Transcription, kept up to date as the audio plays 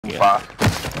5.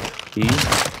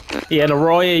 Yeah, in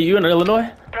Aurora, you in Illinois?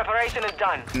 Preparation is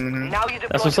done. Now you deploy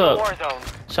That's what's to the up. war zone.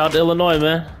 Shout out to Illinois,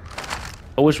 man.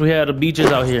 I wish we had the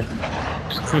beaches out here.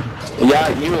 Yeah,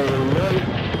 you in Illinois?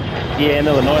 Yeah, in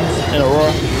Illinois, in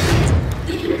Aurora.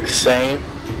 Same.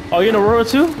 Oh, you in Aurora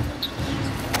too?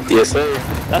 Yes, sir.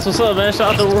 That's what's up, man.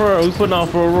 Shout out to Aurora. We putting on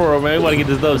for Aurora, man. We want to get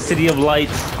this done. City of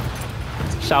Lights.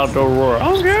 Shout out to Aurora.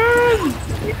 Oh, God.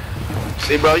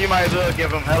 See, bro, you might as well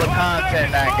give him hella content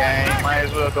in that game. Might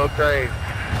as well go crazy.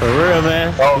 For real,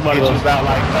 man. Oh, get you about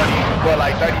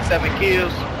like 37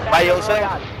 kills by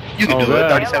yourself? You can do it,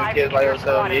 37 kills by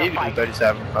yourself. Yeah, you can do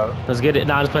 37, bro. Let's get it.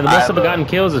 Nah, just playing. The most ever gotten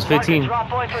kills is 15.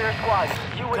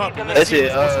 That's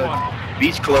it,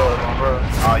 Beach Club, bro.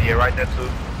 Oh, yeah, right there, too.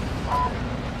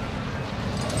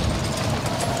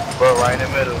 Bro, right in the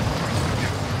middle.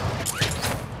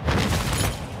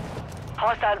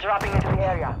 Hostile dropping into the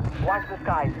area. Watch the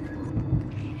skies.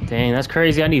 Dang, that's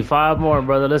crazy. I need 5 more,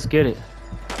 brother. Let's get it.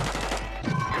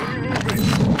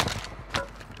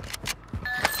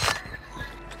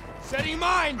 Setting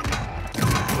mine.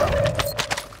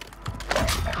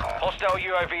 Hostile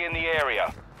UAV in the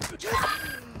area.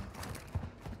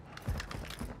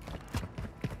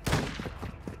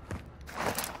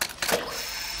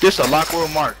 This a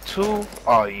Lockwood Mark II?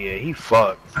 Oh, yeah, he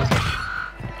fucked.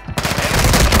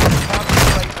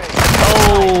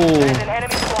 Oh!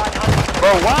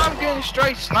 Bro, why I'm getting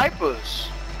straight snipers?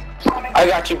 I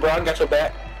got you, bro. I got your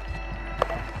back.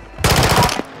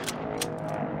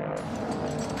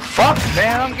 Fuck,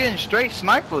 man, I'm getting straight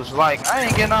snipers. Like, I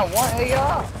ain't getting out one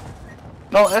AR.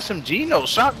 No SMG, no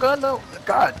shotgun, no.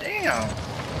 God damn.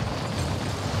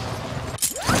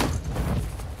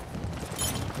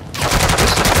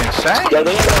 This is insane. Yo,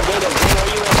 they ain't gonna get them.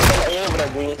 You ain't gonna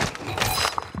green.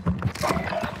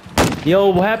 Yo,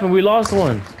 what happened? We lost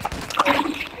one.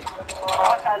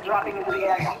 Dropping into the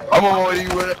area. I'm on where you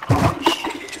at.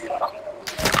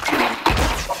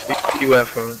 You at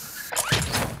for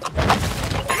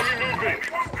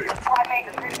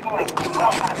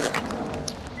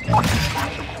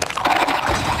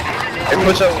Hey,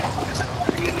 push up.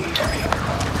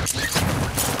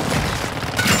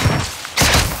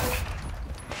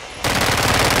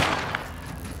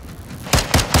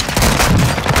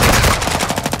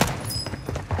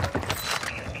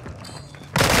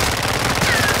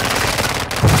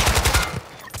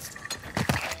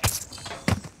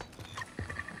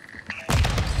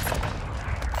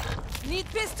 Need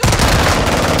pistol.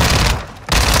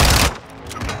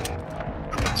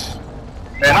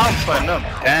 Man, I'm putting them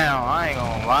down. I ain't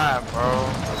gonna lie, bro.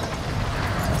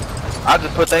 I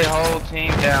just put their whole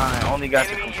team down and only got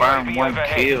to confirm 1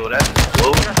 kill. That's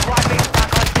blue. Your squad mates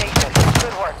back on station.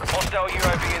 Good work. Hostile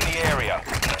UAV in the area.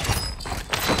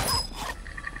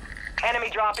 Enemy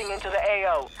dropping into the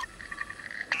AO.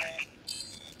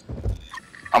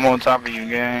 I'm on top of you,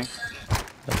 gang.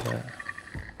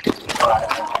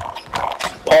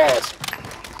 Pause.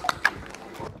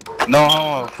 No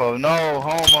homo, fo. No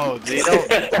homo, G.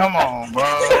 Don't, come on, bro.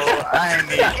 I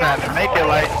ain't even trying to make it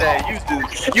like that. You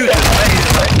just made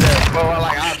it like that, bro.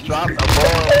 Like I dropped the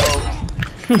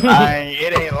ball, bro.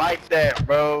 It ain't like that,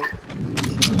 bro.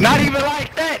 Not even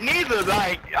like that, neither.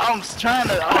 Like I'm trying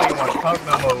to. I don't even want to talk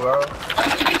no more, bro.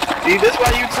 See, this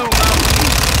why you two know.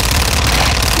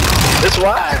 This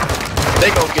why they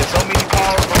gonna get so many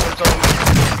calls over so many.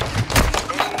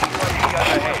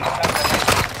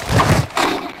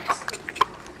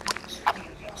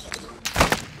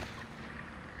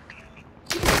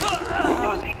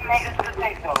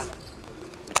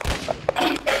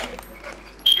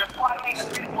 Your squad mate is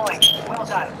redeployed. Well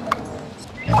done.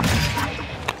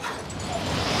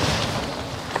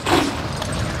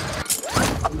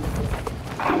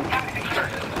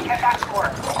 Get back to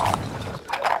work.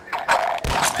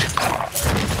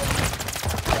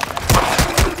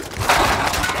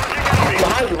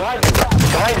 Behind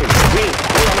you. Green.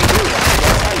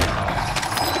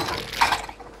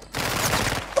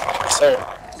 Sir.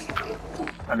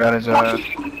 I got his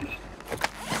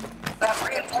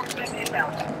Reinforcement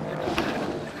inbound.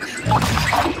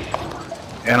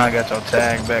 and I got your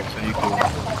tag back so you can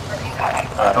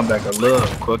come back a little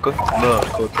quicker.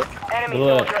 Enemy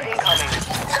Look. soldier incoming.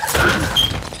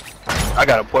 I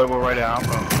got a portable right now. I'm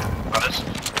from this.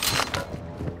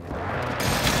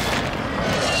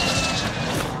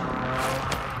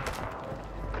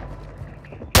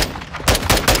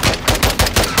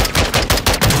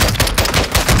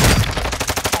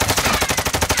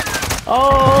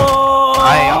 Oh!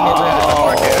 I'm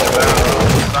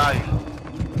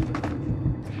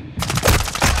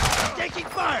Taking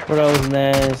fire. Bro, that was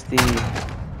nasty.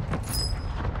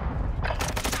 I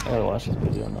gotta watch this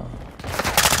video now.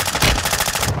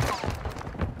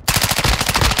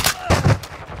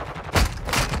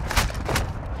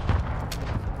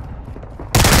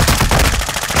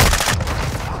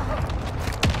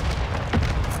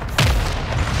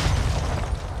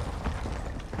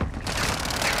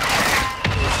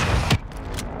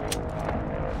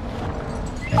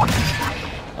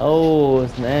 Oh,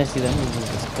 it's nasty. That movie is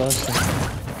disgusting.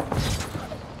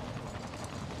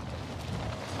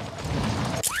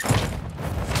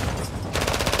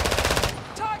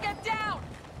 Target down.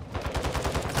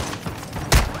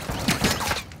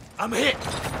 I'm hit.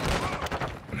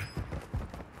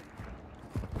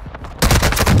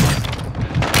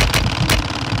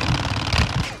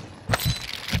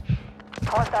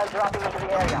 Hostiles dropping into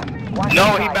the area. Watch No,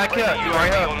 the he skies. back here. You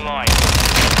right here. Online.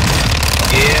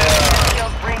 Yeah.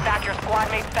 Kills bring back your squad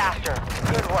mates faster.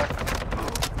 Good work.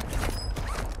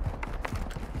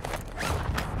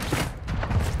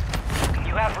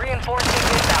 You have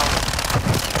reinforcements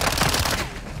inbound.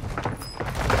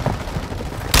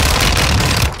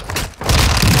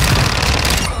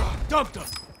 Dumped him.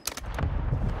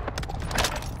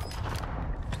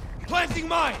 Planting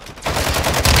mine.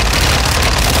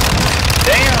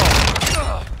 Damn.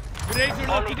 Grenades are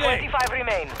not Only today. 25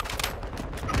 remain.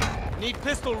 Need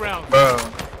pistol rounds. Bro,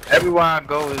 everywhere I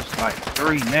go is like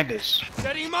 3 niggas.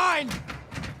 Setting mine.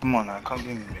 Come on now, come get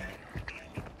me, man.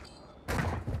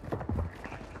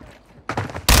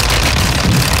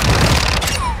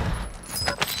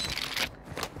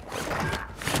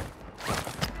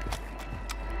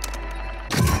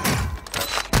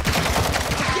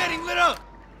 I'm getting lit up.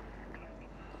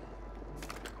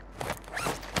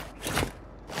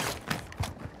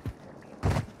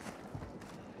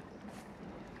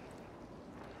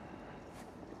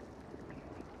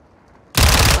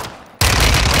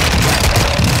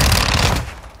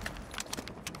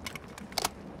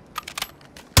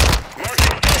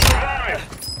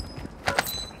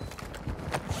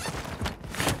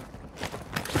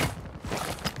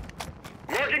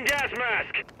 Marking gas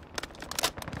mask.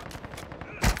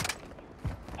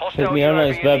 Pick me up,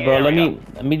 it's bad, bro.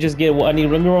 Let me just get. Let me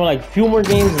run like a few more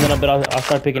games, and then I bet I'll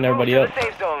start picking everybody Move up. to the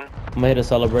safe zone. I'm gonna hit a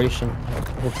celebration.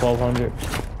 Hit 1200.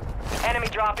 Enemy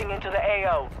dropping into the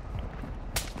AO.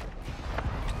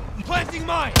 I'm planting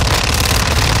mine.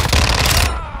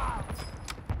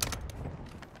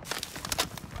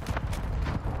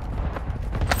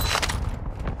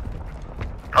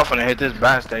 I'm finna hit this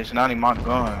gas station. I need my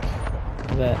gun.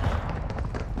 That.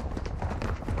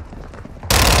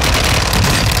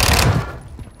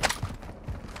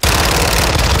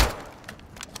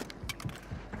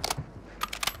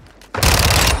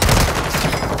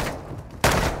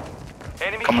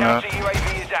 Enemy Coming up. counter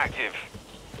UAV is active.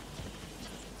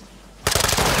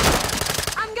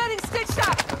 I'm getting stitched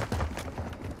up.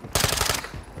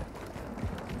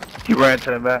 He ran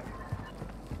to the back.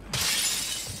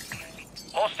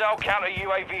 Hostile counter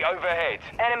UAV overhead.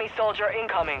 Enemy soldier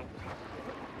incoming.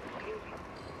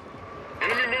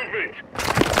 Enemy movement.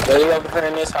 They over here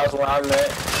in this house where I'm at.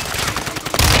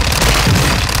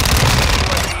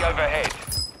 UAV overhead.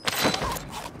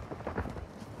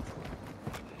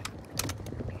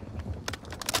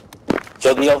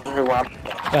 Jody over here where I'm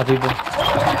at. Got people.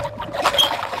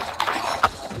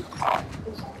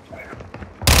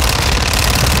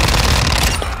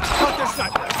 Cut their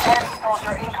sight. Enemy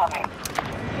soldier incoming.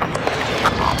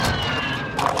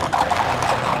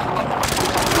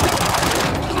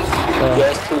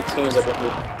 There's 2 teams up in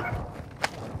here.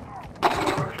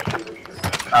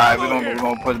 Alright, we're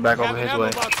gonna push back over Have an his ammo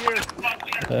way. box here.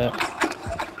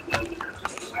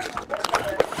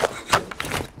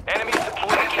 Enemies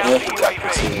deploying Yeah, counter he got the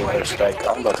UAV. team air strike.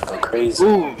 I'm about to go crazy.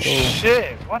 Ooh,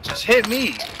 shit. What just hit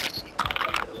me?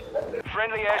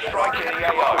 Friendly airstrike in the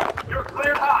AO.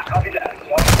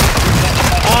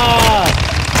 Ah!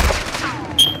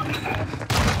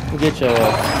 Get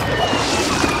your.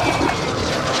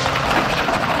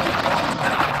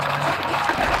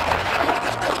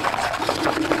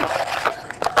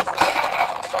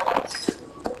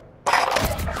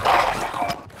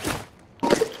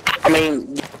 I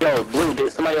mean, yo, Blue,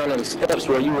 there's somebody on them steps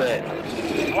where you at.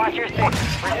 Watch your six.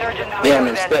 Resurgence They on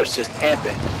with them enemy. steps just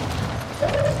camping.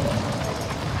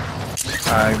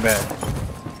 Alright, bet.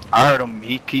 I heard him.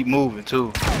 He keep moving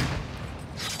too.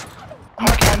 I'm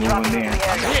gonna keep Dropping moving into in. the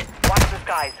area. Watch the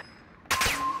skies.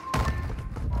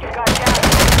 You got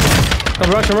gas.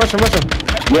 Come rush him, rush him, rush him.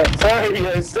 Yes, sir.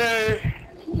 Yes, sir.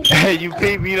 Hey, you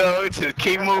peep me though. Just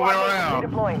keep moving around.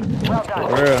 Redeploying. Well done.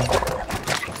 For real.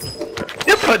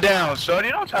 You put down, shorty.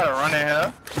 Don't try to run in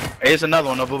here. Hey, there's another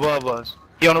one up above us.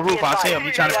 He on the roof. I see him.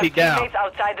 He trying to peek down. Teammates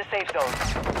outside the safe zone.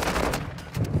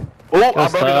 Oh, I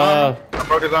Good broke his armor. stuff. I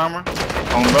broke his armor.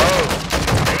 On bro.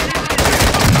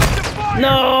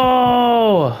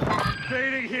 No!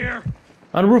 Fading here.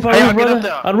 On the roof, on Hey, the I'll roof, get up brother.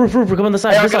 there. On the roof, come on the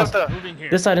side. Hey, I'll This get house. up there. Moving here.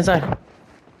 This side, inside.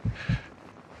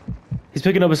 He's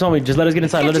picking up his homie. Just let us get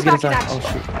inside. Let us get inside. Oh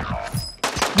shoot.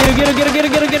 Get him, get him, get him, get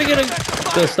him, get him, get him, get him.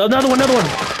 Good stuff. Another one, another one.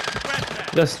 Rat pack.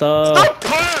 Good stuff.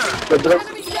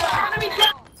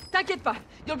 Take it back.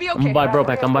 You'll be I'm okay. by bro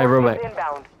back. I'm by bro back.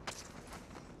 Inbound.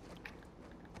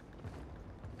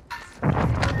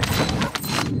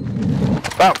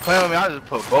 Stop playing with me. I just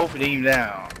put both of them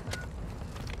down.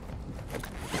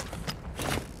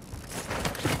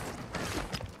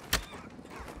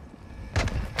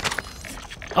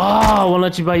 Oh, I won't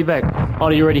let you buy you back. Oh,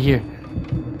 you're already here.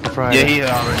 Friday. Yeah, he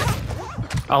already.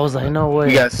 I was like, no way.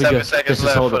 We got We 7 good. seconds Just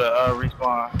left hold for it. the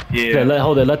respawn. Yeah, Yeah.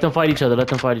 hold it. Let them fight each other. Let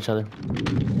them fight each other.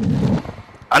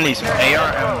 I need some AR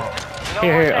ammo.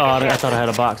 Here. Oh, I thought I had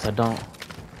a box. I don't.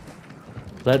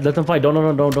 Let them fight. Don't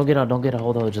get out. Don't get out.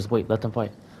 Hold on. Just wait. Let them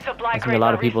fight. Supply There's gonna be a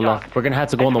lot of people left. We're gonna have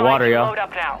to go in the water, y'all.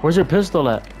 Where's your pistol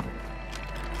at?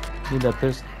 Need that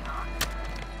pistol.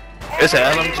 It's an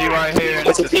LMG right here. And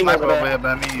What's it's the a team sniper over over there? here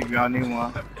by me if y'all need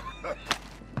one.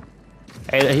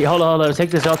 Hey, hold on. Take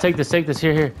this. Y'all take this. Take this.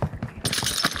 Here.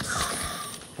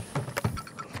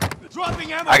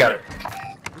 Dropping ammo. I got it.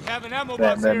 We have an ammo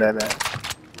That. box here.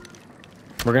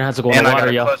 We're gonna have to go in And the I got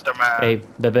water, a y'all. cluster mine. Hey,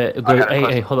 Bebe, I got a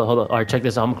hey, cluster. hold on. All right, check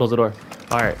this out. I'm gonna close the door.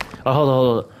 All right. Oh, hold on.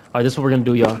 All right, this is what we're gonna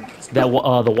do, y'all. The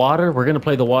water. We're gonna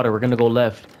play the water. We're gonna go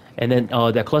left, and then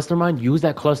that cluster mine. Use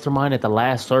that cluster mine at the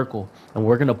last circle, and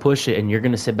we're gonna push it, and you're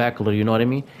gonna sit back a little. You know what I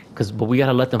mean? But we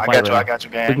gotta let them I fight. got you, right I now. got you,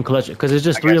 gang. We can clutch it, cause it's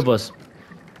just I three got of you. us.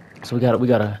 So we gotta.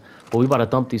 Well, we about to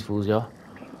thump these fools, y'all.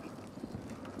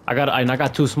 I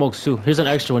got 2 smokes too. Here's an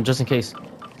extra one just in case.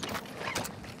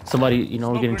 Somebody, we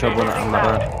get in trouble. I'm not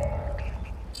around.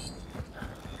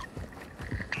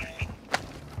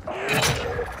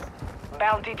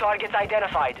 Bounty targets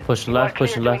identified. Push You are left,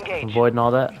 push clear to left, engage. avoiding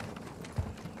all that.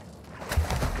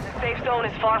 The safe zone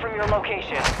is far from your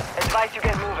location. Advise you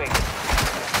get moving.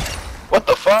 What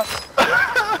the fuck?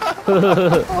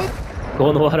 Go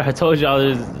in the water. I told y'all.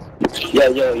 There's.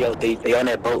 Yo, they on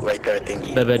that boat right there, I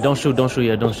think. Bebe, don't shoot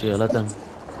yet. Don't shoot yet. Let them.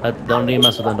 Don't even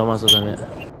mess with them. Don't mess with them yet.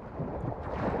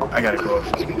 I gotta go.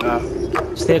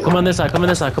 Stay. Come on this side. Come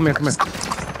here. Oh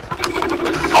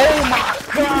my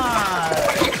god!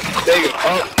 They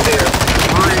up there.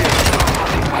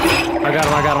 I got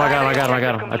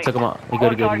him. I took him out. You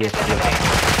good. Targets eliminated.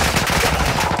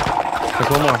 There's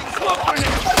one more.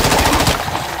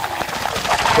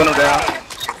 Put them down.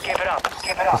 Keep it up.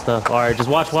 Good stuff. All right, just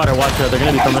watch water. Watch her. They're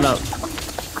gonna be coming up.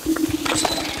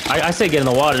 I say get in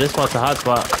the water. This spot's a hot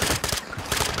spot.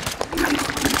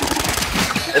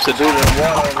 It's a dude in the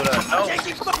water over there. No.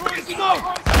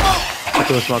 I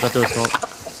threw a smoke.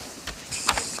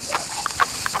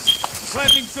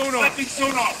 Planting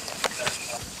sonar.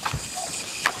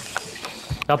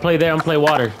 Y'all play there. I'm play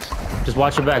water. Just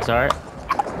watch your backs. All right.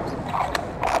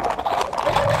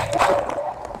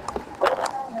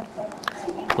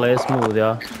 Play it smooth,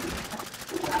 y'all.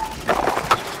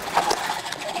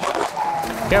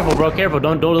 Careful, bro. Careful.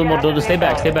 Don't do the most. Don't stay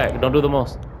back. Don't do the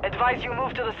most. Advise you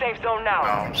move to the safe zone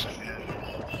now.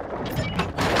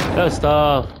 Good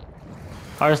stuff.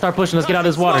 All right, start pushing. Let's get out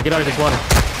of this water.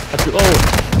 Let's go. Oh,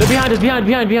 they're behind us.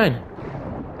 Behind.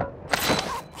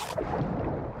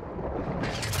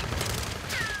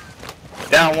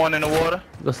 Down one in the water.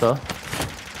 Good stuff.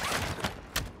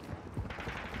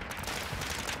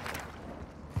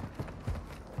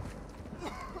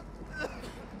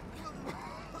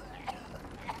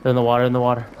 They're in the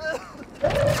water.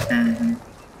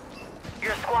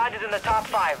 Your squad is in the top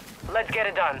 5. Let's get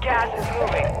it done. Gas is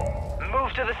moving.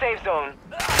 Move to the safe zone.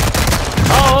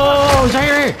 Oh, he's right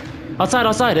here.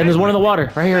 Outside. And there's one in the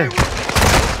water. Right here.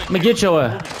 Let me get you.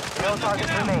 No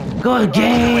targets remain. Good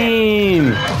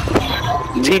game.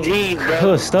 GG, bro.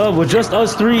 Good stuff. With just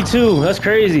us 3 too. That's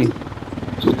crazy. 13,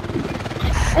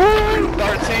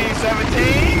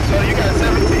 17. So you got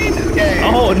 17 this game.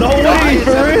 Oh, no Your way, highest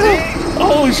for 17? real?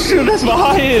 Oh, shoot, that's my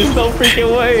highest. No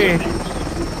freaking way.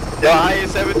 Your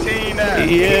highest 17 now.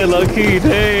 Yeah, low-key.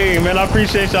 Dang, man, I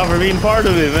appreciate y'all for being part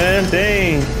of it, man.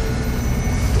 Dang.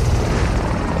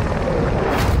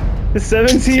 The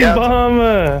 17 Yeah.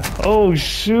 bomber. Oh,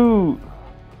 shoot.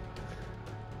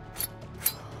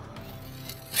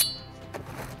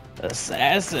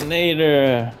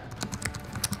 Assassinator.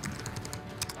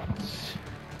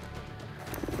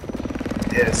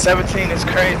 Yeah, 17 is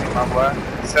crazy, my boy.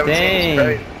 17 Dang. is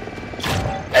crazy.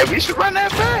 Hey, we should run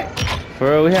that back.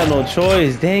 Bro, we have no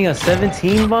choice. Dang, a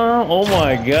 17 bomb? Oh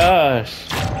my gosh.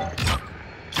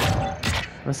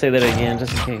 Let's say that again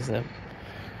just in case. Dang.